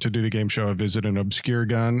or to do the game show of, is it an obscure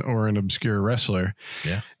gun or an obscure wrestler?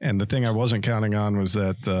 Yeah. And the thing I wasn't counting on was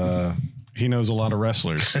that he knows a lot of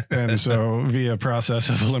wrestlers. And so via process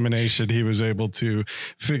of elimination, he was able to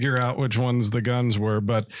figure out which ones the guns were.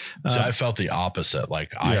 But so I felt the opposite.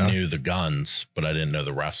 Like I knew the guns, but I didn't know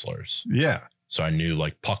the wrestlers. Yeah. So I knew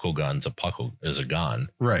like puckle guns. A puckle is a gun.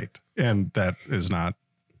 Right. And that is not.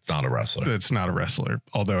 It's not a wrestler. It's not a wrestler,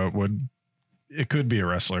 although it could be a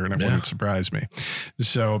wrestler and it wouldn't surprise me.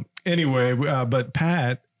 So anyway, but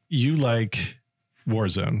Pat, you like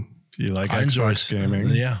Warzone. You like Xbox gaming?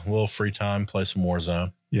 Yeah, a little free time, play some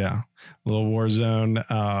Warzone. Yeah, a little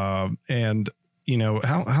Warzone. And you know,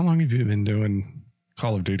 how long have you been doing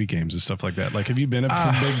Call of Duty games and stuff like that? Like, have you been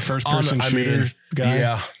a big first person shooter guy?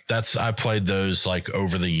 Yeah, I played those like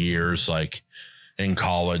over the years, like in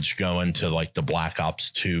college, going to like the Black Ops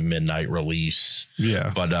 2 midnight release.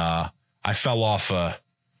 Yeah, but I fell off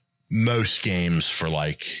most games for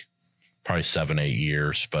like probably 7-8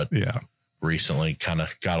 years. But yeah. Recently kind of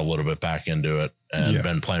got a little bit back into it and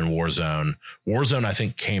been playing Warzone. Warzone, I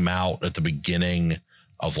think, came out at the beginning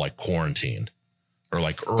of like quarantine or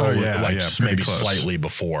like early, maybe close. Slightly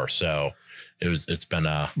before. So it's been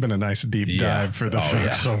a nice deep dive for the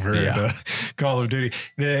folks over at Call of Duty.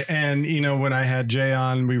 And, you know, when I had Jay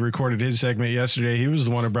on, we recorded his segment yesterday. He was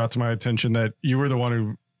the one who brought to my attention that you were the one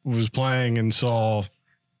who was playing and saw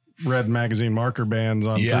red magazine marker bands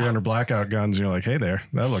on 300 blackout guns. And you're like, hey there,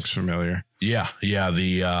 that looks familiar. Yeah.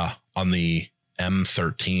 The on the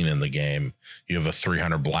M13 in the game, you have a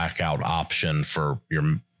 300 blackout option for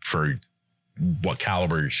what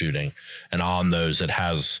caliber you're shooting. And on those, it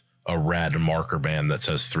has a red marker band that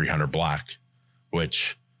says 300 black,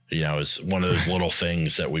 which, you know, is one of those little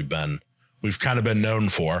things that we've kind of been known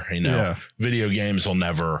for. You know, video games will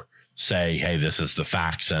never say, hey, this is the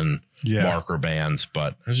facts and marker bands,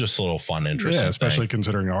 but it's just a little fun, interesting. Yeah, especially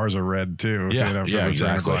considering ours are red too. Yeah,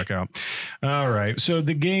 exactly. Blackout. All right. So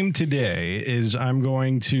the game today is I'm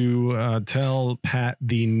going to tell Pat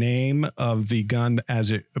the name of the gun as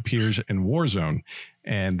it appears in Warzone.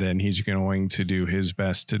 And then he's going to do his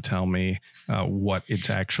best to tell me what it's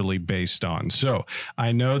actually based on. So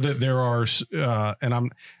I know that there are,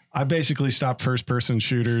 I basically stopped first-person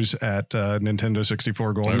shooters at Nintendo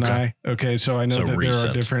 64 GoldenEye. Okay, so I know that recent.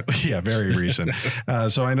 There are different, very recent.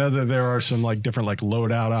 So I know that there are some like different like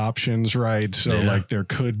loadout options, right? So like there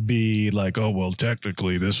could be like, oh well,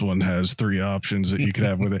 technically this one has 3 options that you could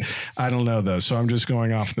have with it. I don't know though, so I'm just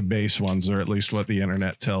going off the base ones, or at least what the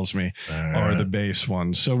internet tells me are the base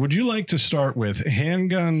ones. So would you like to start with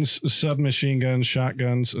handguns, submachine guns,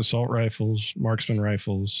 shotguns, assault rifles, marksman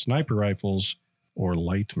rifles, sniper rifles, or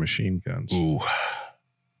light machine guns? Ooh.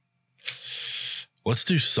 Let's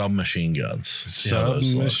do submachine guns.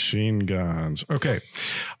 Submachine guns. Okay.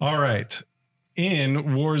 All right. In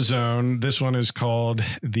Warzone, this one is called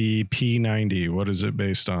the P90. What is it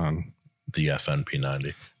based on? The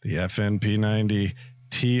FNP90. The FNP90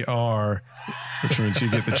 TR, which means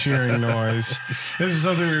you get the cheering noise. This is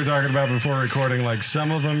something we were talking about before recording. Like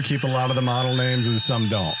some of them keep a lot of the model names and some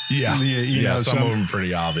don't. Yeah. You know, some of them are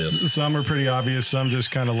pretty obvious. Some are pretty obvious. Some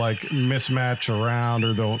just kind of like mismatch around,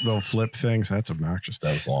 or they'll flip things. That's obnoxious.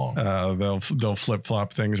 That was long. They'll flip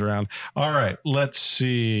flop things around. All right. Let's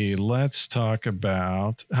see. Let's talk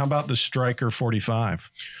about, how about the Striker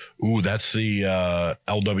 45? Ooh, that's the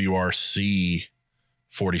LWRC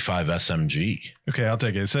 45 SMG. Okay, I'll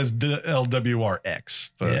take it. It says LWRX.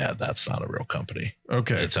 But yeah, that's not a real company.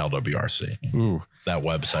 Okay. It's LWRC. Ooh. That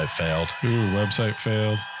website failed. Ooh, website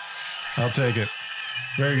failed. I'll take it.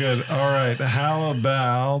 Very good. All right. How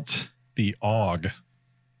about the AUG?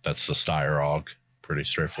 That's the Steyr AUG. Pretty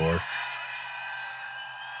straightforward.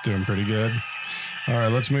 Doing pretty good. All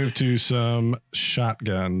right, let's move to some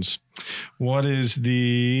shotguns. What is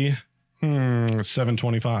the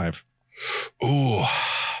 725? Ooh,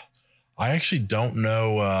 I actually don't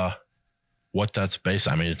know what that's based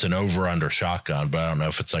on. I mean, it's an over-under shotgun, but I don't know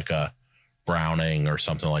if it's like a Browning or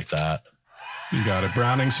something like that. You got it.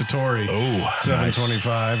 Browning Satori. Oh,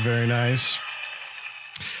 725. Nice. Very nice.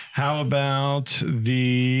 How about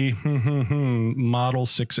the Model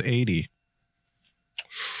 680?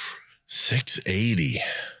 680.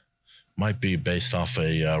 Might be based off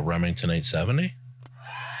a Remington 870.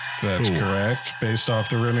 That's correct. Based off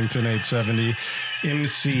the Remington 870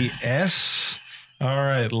 MCS. All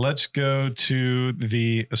right, let's go to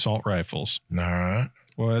the assault rifles. All right.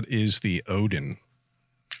 What is the Odin?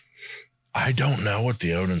 I don't know what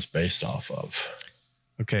the Odin's based off of.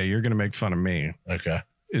 Okay, you're going to make fun of me. Okay.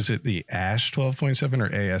 Is it the ASH 12.7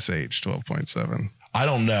 or ASH 12.7? I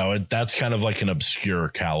don't know. That's kind of like an obscure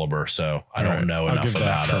caliber, so I don't know enough give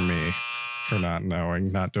about that it. For me, for not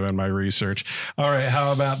knowing, not doing my research. All right,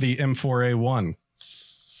 how about the M4A1?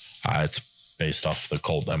 It's based off the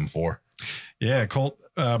Colt M4. Yeah, Colt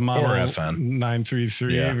model or FN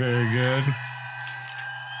 933. Yeah. Very good.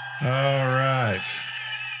 All right.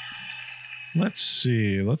 Let's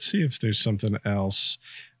see if there's something else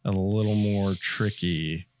a little more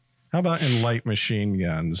tricky. How about in light machine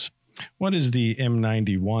guns? What is the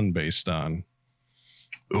M91 based on?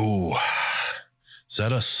 Ooh, is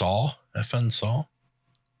that a SAW? FN SAW?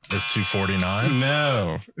 The 249?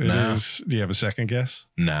 No, it is. Do you have a second guess?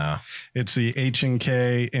 No. It's the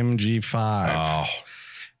H&K MG5. Oh.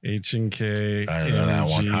 H&K. I don't know that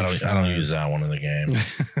one. I don't use that one in the game.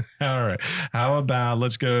 All right. How about,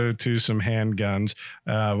 let's go to some handguns.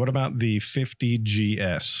 What about the 50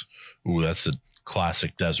 GS? Ooh, that's a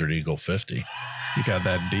classic Desert Eagle 50. You got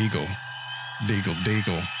that Deagle.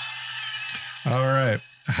 Deagle. All right.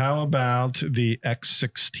 How about the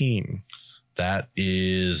X16? That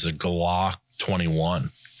is a Glock 21.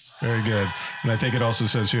 Very good. And I think it also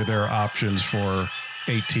says here there are options for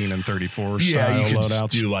 18 and 34 style you can loadouts.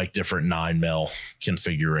 Do like different 9mm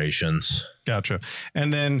configurations. Gotcha.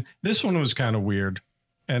 And then this one was kind of weird.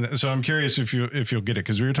 And so I'm curious if you'll get it,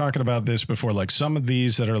 because we were talking about this before, like some of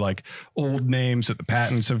these that are like old names that the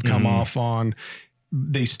patents have come off on,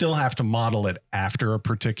 they still have to model it after a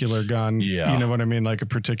particular gun. Yeah. You know what I mean? Like a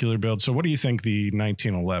particular build. So what do you think the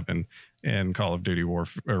 1911 in Call of Duty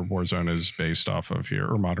Warzone is based off of here,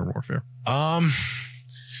 or Modern Warfare?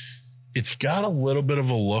 It's got a little bit of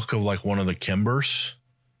a look of like one of the Kimbers.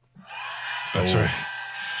 That's right.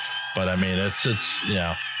 But I mean, it's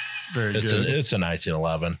very good. It's a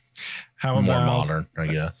 1911. How about more modern, I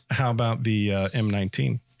guess? How about the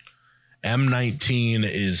M19? M19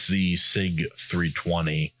 is the SIG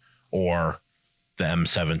 320 or the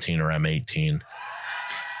M17 or M18.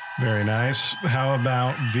 Very nice. How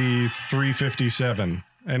about the 357?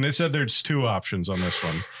 And it said there's two options on this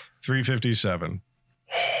one. 357.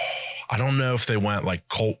 I don't know if they went like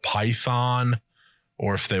Colt Python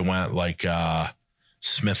or if they went like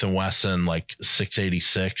Smith & Wesson like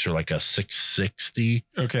 686 or like a 660.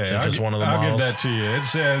 Okay, I'll give that to you. It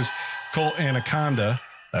says Colt Anaconda.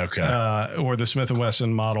 Okay. Or the Smith &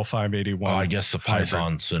 Wesson Model 581. Oh, I guess the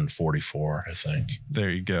Python's in 44, I think. There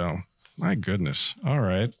you go. My goodness. All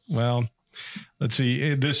right. Well, let's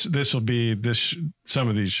see. Some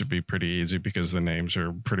of these should be pretty easy because the names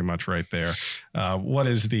are pretty much right there. What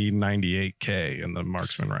is the 98K in the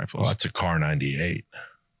marksman rifles? Well, that's a Car 98.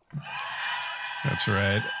 That's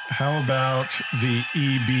right. How about the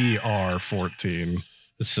EBR-14?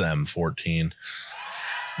 It's the M14.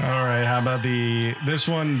 All right. How about this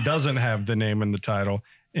one doesn't have the name in the title,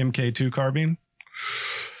 MK2 carbine?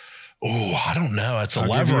 Oh, I don't know. It's a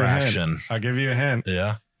lever action. I'll give you a hint.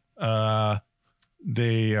 Yeah.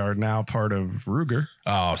 They are now part of Ruger.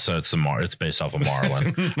 Oh, so it's based off of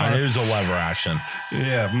Marlin. I knew it was a lever action.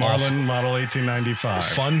 Yeah, Marlin Model 1895.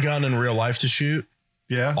 Fun gun in real life to shoot.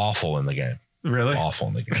 Yeah. Awful in the game. Really? Awful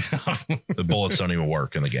in the game. The bullets don't even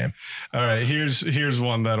work in the game. All right, here's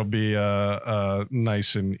one that'll be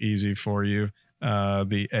nice and easy for you.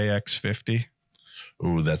 The AX50.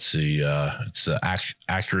 Ooh, that's it's the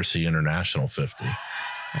Accuracy International 50.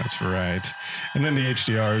 That's right. And then the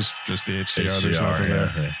HDR is just the HDR. There's nothing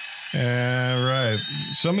there. Right.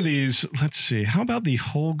 Some of these, let's see. How about the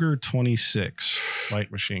Holger 26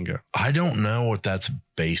 light machine gun? I don't know what that's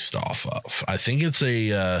based off of. I think it's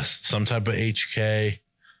a some type of HK,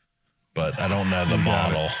 but I don't know the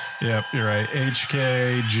model. Yep, you're right.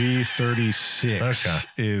 HK G36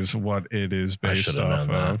 is what it is based off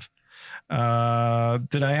of.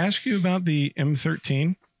 Did I ask you about the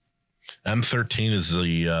M13? M13 is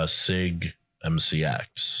the SIG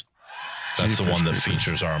MCX. That's the one that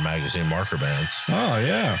features our magazine marker bands. Oh,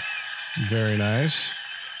 yeah. Very nice.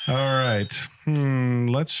 All right.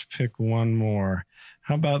 Let's pick one more.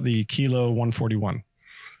 How about the Kilo 141?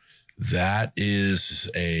 That is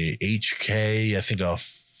a HK, I think a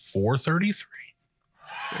 433.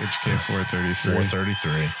 HK 433.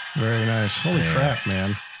 433. Very nice. Holy crap,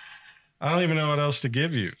 man. I don't even know what else to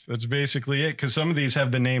give you. That's basically it, because some of these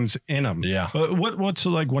have the names in them. Yeah. What's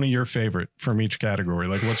like one of your favorite from each category?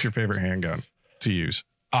 Like, what's your favorite handgun to use?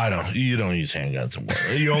 You don't use handguns in war.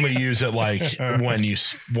 You only use it like when you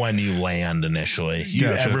land initially.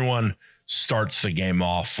 Gotcha. Everyone starts the game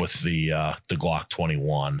off with the Glock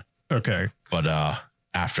 21. Okay. But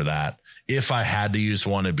after that, if I had to use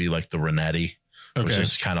one, it'd be like the Renetti, which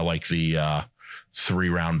is kind of like the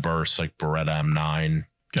 3-round burst, like Beretta M9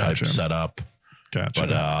 type setup. Gotcha.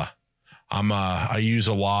 But I use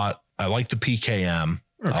a lot. I like the PKM.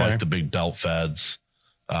 I like the big belt feds.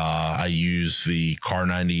 I use the Car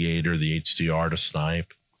 98 or the HDR to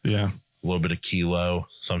snipe. Yeah. A little bit of Kilo,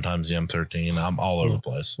 sometimes the M13. I'm all over the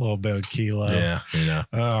place. A little bit of Kilo. Yeah.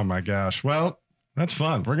 Oh my gosh. Well, that's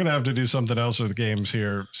fun. We're gonna have to do something else with games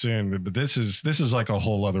here soon, but this is like a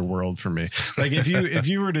whole other world for me. Like if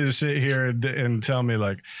you were to sit here and tell me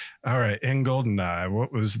like, all right, in GoldenEye,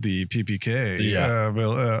 what was the PPK? Yeah.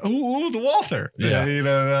 The Walther.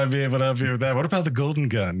 Yeah. I'd be able to help you with that. What about the Golden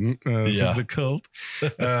Gun? The Colt.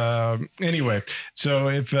 Anyway, so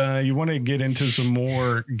if you want to get into some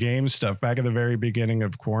more game stuff, back at the very beginning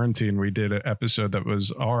of quarantine, we did an episode that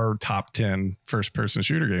was our top 10 first-person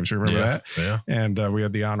shooter games. Remember that? Yeah. And we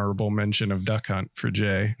had the honorable mention of Duck Hunt for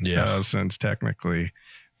Jay. Since technically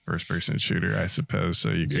first-person shooter, I suppose. So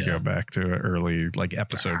you could go back to early, like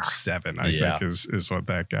episode 7, I think is what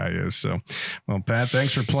that guy is. So, well, Pat,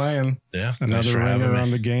 thanks for playing. Yeah. Another ringer on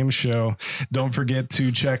the game show. Don't forget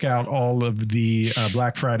to check out all of the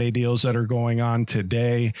Black Friday deals that are going on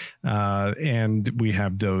today. And we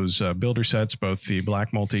have those builder sets, both the Black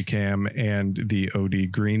Multicam and the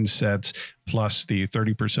OD Green sets, plus the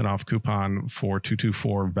 30% off coupon for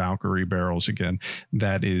 224 Valkyrie barrels. Again,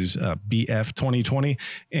 that is BF 2020.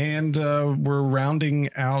 And we're rounding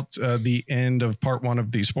out the end of part 1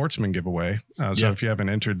 of the Sportsman giveaway. So if you haven't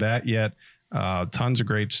entered that yet, tons of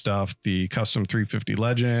great stuff. The custom 350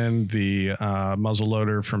 Legend, the muzzle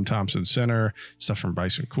loader from Thompson Center, stuff from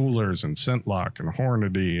Bison Coolers and Scentlock and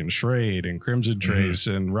Hornady and Schrade and Crimson Trace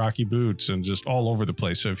and Rocky Boots and just all over the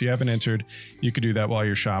place. So if you haven't entered, you could do that while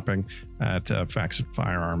you're shopping at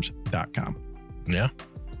faxonfirearms.com. Yeah.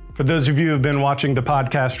 For those of you who have been watching the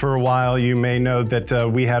podcast for a while, you may know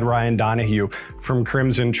that we had Ryan Donahue from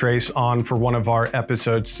Crimson Trace on for one of our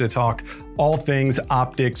episodes to talk all things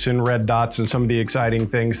optics and red dots and some of the exciting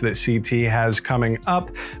things that CT has coming up.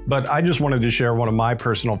 But I just wanted to share one of my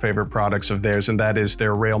personal favorite products of theirs, and that is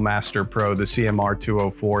their Railmaster Pro, the CMR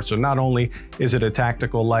 204. So not only is it a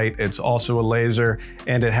tactical light, it's also a laser,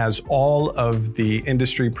 and it has all of the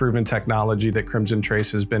industry-proven technology that Crimson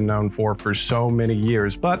Trace has been known for so many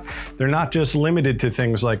years. But they're not just limited to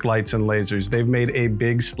things like lights and lasers. They've made a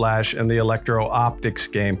big splash in the electro-optics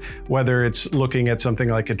game, whether it's looking at something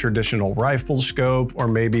like a traditional rifle scope, or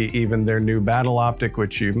maybe even their new battle optic,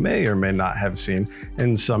 which you may or may not have seen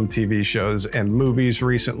in some TV shows and movies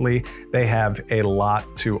recently. They have a lot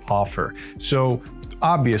to offer. So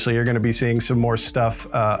obviously, you're going to be seeing some more stuff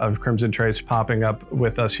of Crimson Trace popping up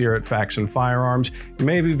with us here at Faxon Firearms. You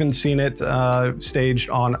may have even seen it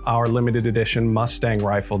staged on our limited edition Mustang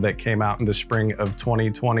rifle that came out in the spring of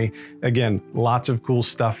 2020. Again, lots of cool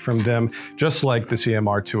stuff from them, just like the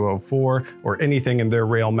CMR 204 or anything in their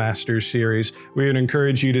Railmaster series. We would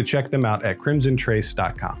encourage you to check them out at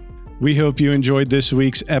crimsontrace.com. We hope you enjoyed this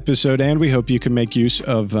week's episode, and we hope you can make use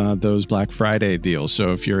of those Black Friday deals.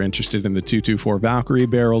 So if you're interested in the 224 Valkyrie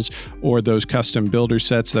barrels or those custom builder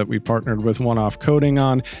sets that we partnered with One-Off Coating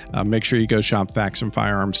on, make sure you go shop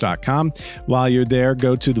faxonfirearms.com. While you're there,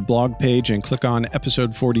 go to the blog page and click on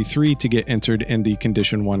episode 43 to get entered in the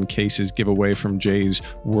Condition 1 cases giveaway from Jay's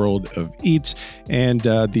World of Eats, and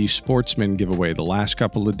the Sportsman giveaway. The last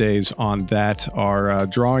couple of days on that are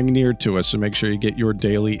drawing near to us, so make sure you get your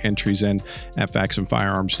daily entry in at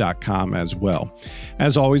faxonfirearms.com as well.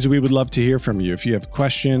 As always, we would love to hear from you. If you have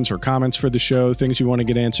questions or comments for the show, things you want to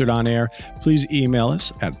get answered on air, please email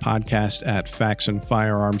us at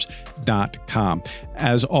podcast@faxonfirearms.com.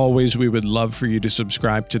 As always, we would love for you to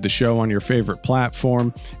subscribe to the show on your favorite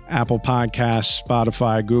platform: Apple Podcasts,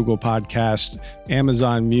 Spotify, Google Podcasts,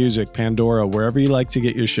 Amazon Music, Pandora, wherever you like to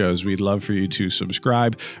get your shows. We'd love for you to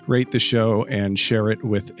subscribe, rate the show, and share it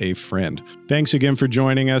with a friend. Thanks again for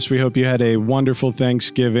joining us. We hope you had a wonderful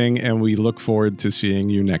Thanksgiving, and we look forward to seeing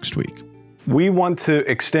you next week. We want to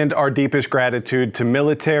extend our deepest gratitude to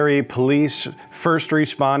military, police, first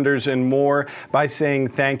responders, and more by saying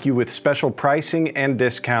thank you with special pricing and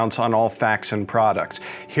discounts on all Faxon products.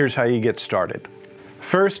 Here's how you get started.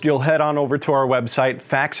 First, you'll head on over to our website,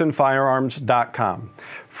 faxonfirearms.com.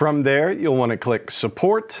 From there, you'll want to click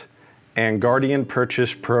Support and Guardian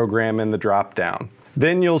Purchase Program in the drop-down.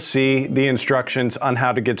 Then you'll see the instructions on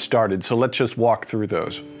how to get started, so let's just walk through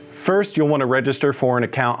those. First, you'll want to register for an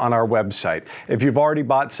account on our website. If you've already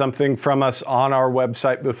bought something from us on our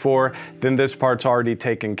website before, then this part's already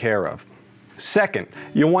taken care of. Second,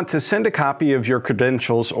 you'll want to send a copy of your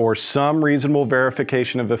credentials or some reasonable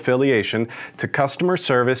verification of affiliation to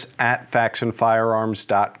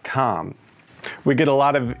customerservice@faxonfirearms.com. We get a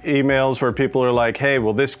lot of emails where people are like, hey,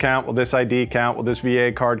 will this count? Will this ID count? Will this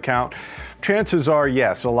VA card count? Chances are,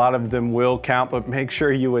 yes, a lot of them will count, but make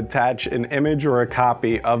sure you attach an image or a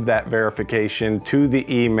copy of that verification to the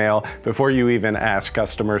email before you even ask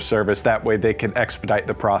customer service. That way they can expedite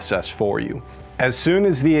the process for you. As soon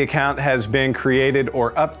as the account has been created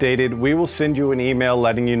or updated, we will send you an email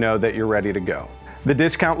letting you know that you're ready to go. The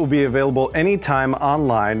discount will be available anytime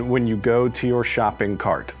online when you go to your shopping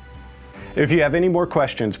cart. If you have any more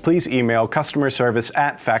questions, please email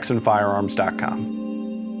customerservice@faxonfirearms.com.